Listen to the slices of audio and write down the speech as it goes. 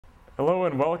Hello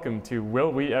and welcome to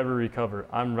Will We Ever Recover?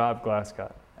 I'm Rob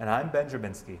Glasscott. And I'm Ben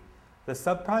Drabinski. The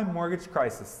subprime mortgage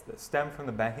crisis that stemmed from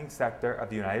the banking sector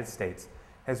of the United States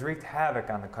has wreaked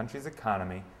havoc on the country's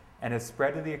economy and has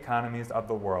spread to the economies of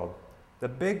the world. The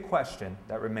big question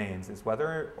that remains is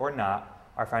whether or not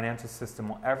our financial system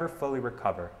will ever fully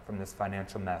recover from this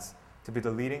financial mess to be the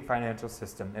leading financial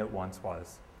system it once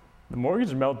was. The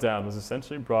mortgage meltdown was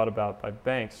essentially brought about by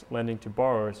banks lending to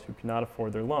borrowers who cannot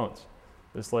afford their loans.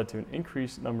 This led to an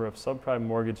increased number of subprime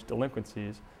mortgage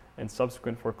delinquencies and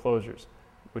subsequent foreclosures,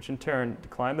 which in turn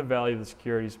declined the value of the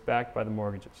securities backed by the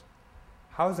mortgages.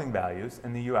 Housing values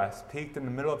in the U.S. peaked in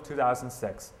the middle of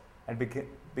 2006 and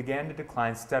began to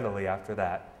decline steadily after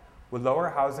that. With lower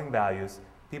housing values,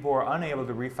 people were unable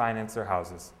to refinance their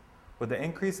houses. With the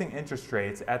increasing interest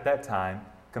rates at that time,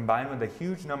 combined with the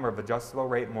huge number of adjustable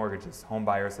rate mortgages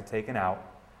homebuyers had taken out,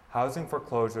 housing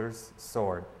foreclosures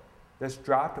soared. This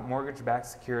dropped mortgage-backed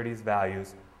securities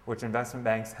values, which investment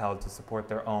banks held to support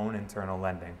their own internal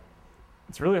lending.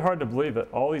 It's really hard to believe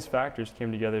that all these factors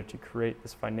came together to create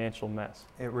this financial mess.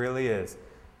 It really is.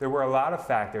 There were a lot of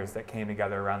factors that came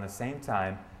together around the same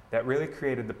time that really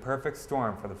created the perfect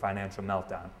storm for the financial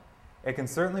meltdown. It can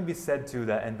certainly be said too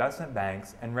that investment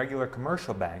banks and regular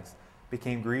commercial banks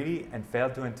became greedy and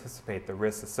failed to anticipate the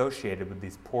risks associated with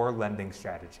these poor lending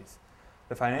strategies.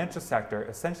 The financial sector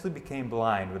essentially became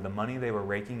blind with the money they were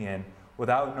raking in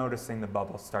without noticing the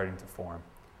bubble starting to form.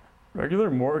 Regular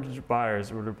mortgage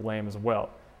buyers were to blame as well.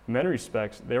 In many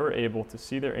respects, they were able to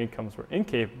see their incomes were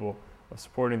incapable of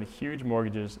supporting the huge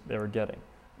mortgages they were getting.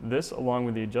 This, along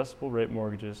with the adjustable rate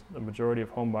mortgages the majority of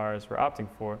home buyers were opting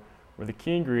for, were the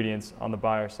key ingredients on the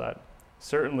buyer side.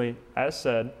 Certainly, as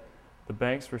said, the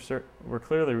banks were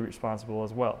clearly responsible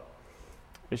as well,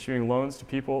 issuing loans to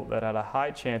people that had a high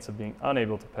chance of being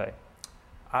unable to pay.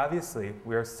 Obviously,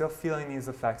 we are still feeling these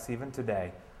effects even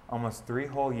today, almost 3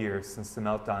 whole years since the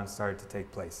meltdown started to take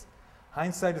place.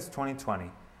 Hindsight is 20/20,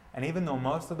 and even though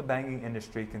most of the banking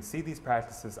industry can see these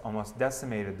practices almost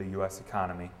decimated the U.S.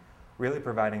 economy, really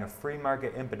providing a free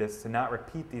market impetus to not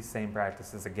repeat these same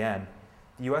practices again,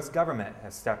 the U.S. government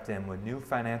has stepped in with new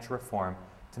financial reform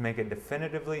to make it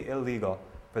definitively illegal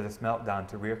for this meltdown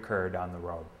to reoccur down the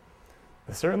road.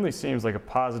 It certainly seems like a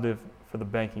positive for the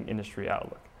banking industry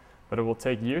outlook, but it will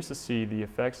take years to see the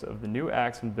effects of the new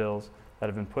acts and bills that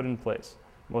have been put in place.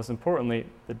 Most importantly,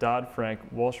 the Dodd-Frank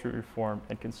Wall Street Reform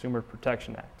and Consumer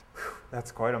Protection Act.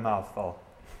 That's quite a mouthful.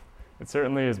 It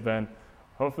certainly has been.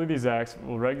 Hopefully these acts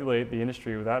will regulate the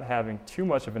industry without having too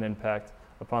much of an impact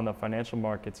upon the financial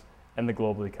markets and the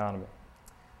global economy.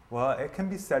 Well, it can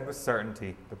be said with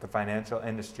certainty that the financial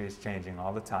industry is changing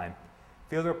all the time.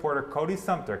 Field reporter Cody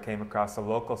Sumter came across a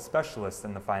local specialist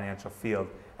in the financial field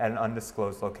at an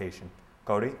undisclosed location.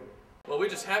 Cody? Well, we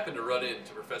just happened to run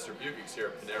into Professor Bugix here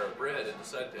at Panera Bread and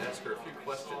decided to ask her a few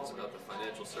questions about the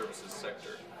financial services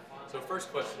sector. So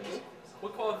first question is,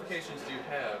 what qualifications do you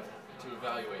have to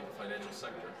evaluate the financial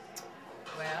sector?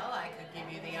 Well, I could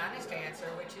give you the honest answer,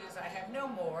 which is I have no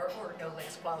more or no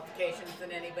less qualifications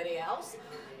than anybody else.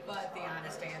 But the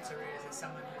honest answer is, as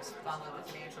someone who's followed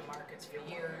the financial markets for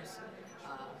years,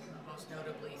 most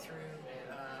notably through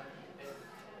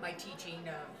my teaching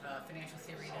of financial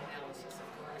theory and analysis, of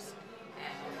course,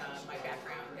 and my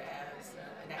background as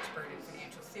an expert in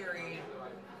financial theory,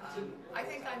 I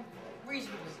think I'm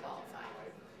reasonably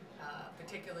qualified,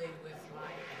 particularly with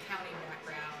my accounting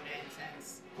background, and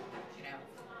since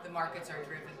the markets are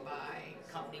driven by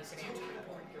company financial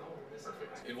reporting.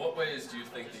 Perfect. In what ways do you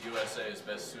think the USA is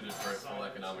best suited for a full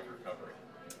economic recovery?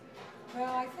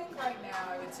 Well, I think right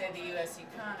now I would say the U.S.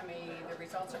 economy, the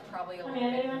results are probably a little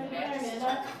bit mixed.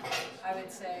 I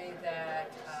would say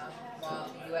that while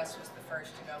the U.S. was the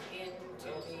first to go into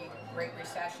the Great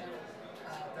Recession,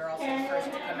 they're also the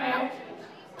first to come out.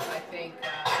 I think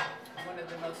one of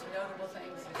the most notable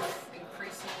things is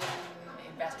increasing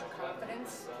investor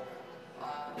confidence.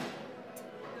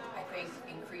 I think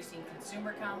increasing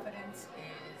consumer confidence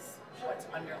is what's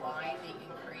underlying the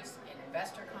increase in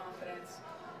investor confidence.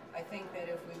 I think that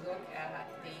if we look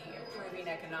at the improving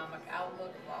economic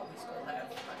outlook, while we still have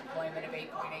unemployment of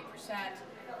 8.8%,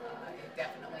 it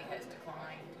definitely has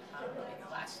declined in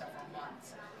the last several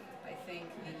months. I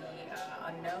think the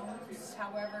unknowns,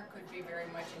 however, could be very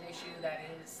much an issue. That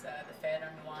is the Fed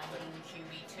unwinding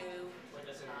QE2,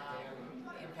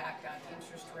 impact on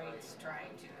interest rates,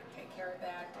 trying to take care of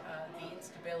that. The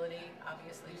instability,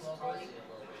 obviously globally,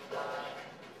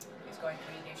 is going to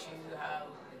be an issue. How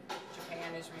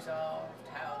Japan is resolved,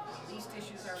 how the Middle East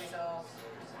issues are resolved,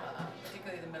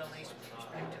 particularly the Middle East with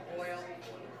respect to oil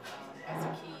as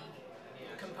a key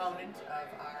component of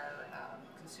our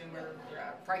consumer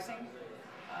pricing.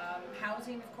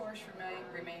 housing, of course,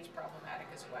 remains problematic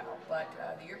as well, but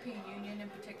the European Union in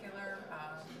particular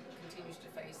continues to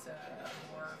face a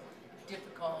more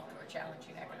difficult or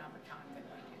challenging economic time than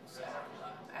we do. So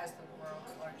as the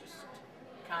world's largest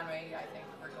economy, I think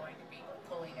we're going to be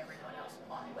pulling everyone else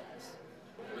along with us.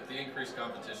 With the increased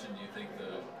competition, do you think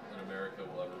that America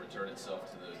will ever return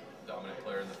itself to the dominant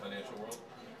player in the financial world?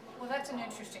 Well, that's an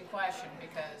interesting question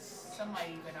because some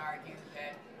might even argue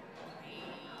that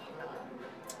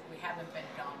we haven't been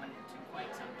dominant in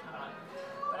quite some time.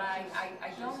 But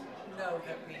I don't know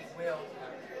that we will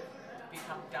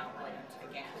become dominant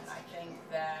again. I think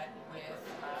that with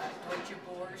Deutsche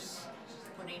Börse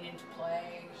putting into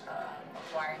play,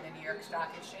 acquiring the New York Stock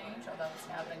Exchange, although it's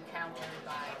now been countered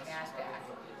by NASDAQ.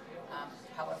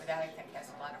 However, that I think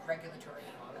has a lot of regulatory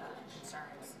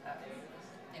concerns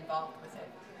involved with it.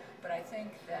 But I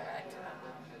think that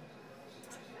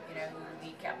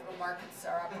the capital markets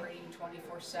are operating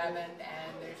 24/7,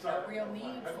 and there's no real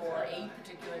need for a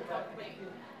particular company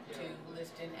to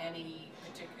list in any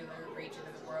particular region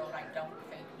of the world. I don't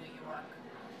think New York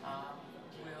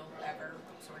will ever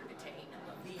sort of attain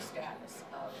the status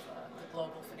of the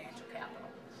global financial capital.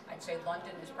 I'd say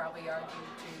London has probably argued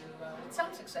with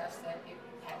some success, that it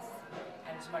has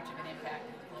had as much of an impact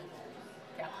in the global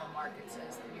capital markets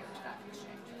as the New York Stock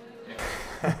Exchange.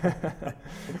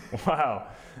 Wow,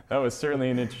 that was certainly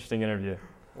an interesting interview.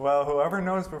 Well, whoever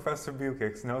knows Professor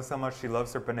Bukix knows how much she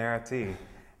loves her Panera tea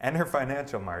and her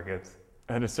financial markets.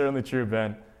 That is certainly true,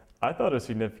 Ben. I thought it was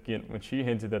significant when she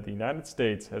hinted that the United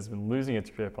States has been losing its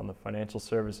grip on the financial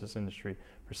services industry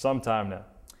for some time now.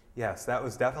 Yes, that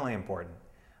was definitely important.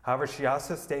 However, she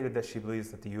also stated that she believes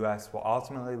that the U.S. will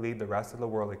ultimately lead the rest of the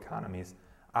world economies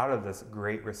out of this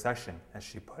great recession, as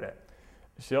she put it.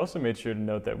 She also made sure to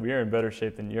note that we are in better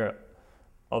shape than Europe,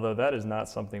 although that is not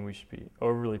something we should be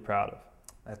overly proud of.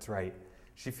 That's right.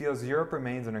 She feels Europe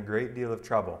remains in a great deal of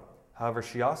trouble. However,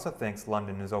 she also thinks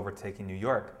London is overtaking New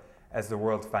York as the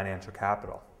world's financial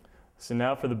capital. So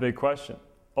now for the big question.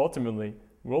 Ultimately,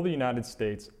 will the United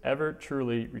States ever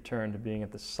truly return to being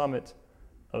at the summit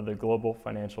of the global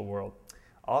financial world?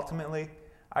 Ultimately,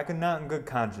 I could not in good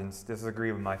conscience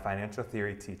disagree with my financial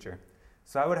theory teacher.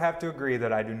 So I would have to agree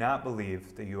that I do not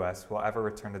believe the U.S. will ever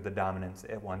return to the dominance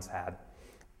it once had.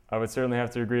 I would certainly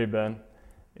have to agree, Ben.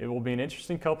 It will be an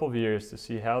interesting couple of years to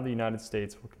see how the United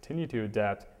States will continue to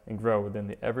adapt and grow within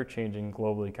the ever-changing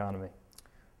global economy.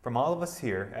 From all of us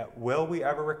here at Will We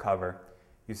Ever Recover,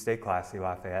 you stay classy,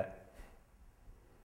 Lafayette.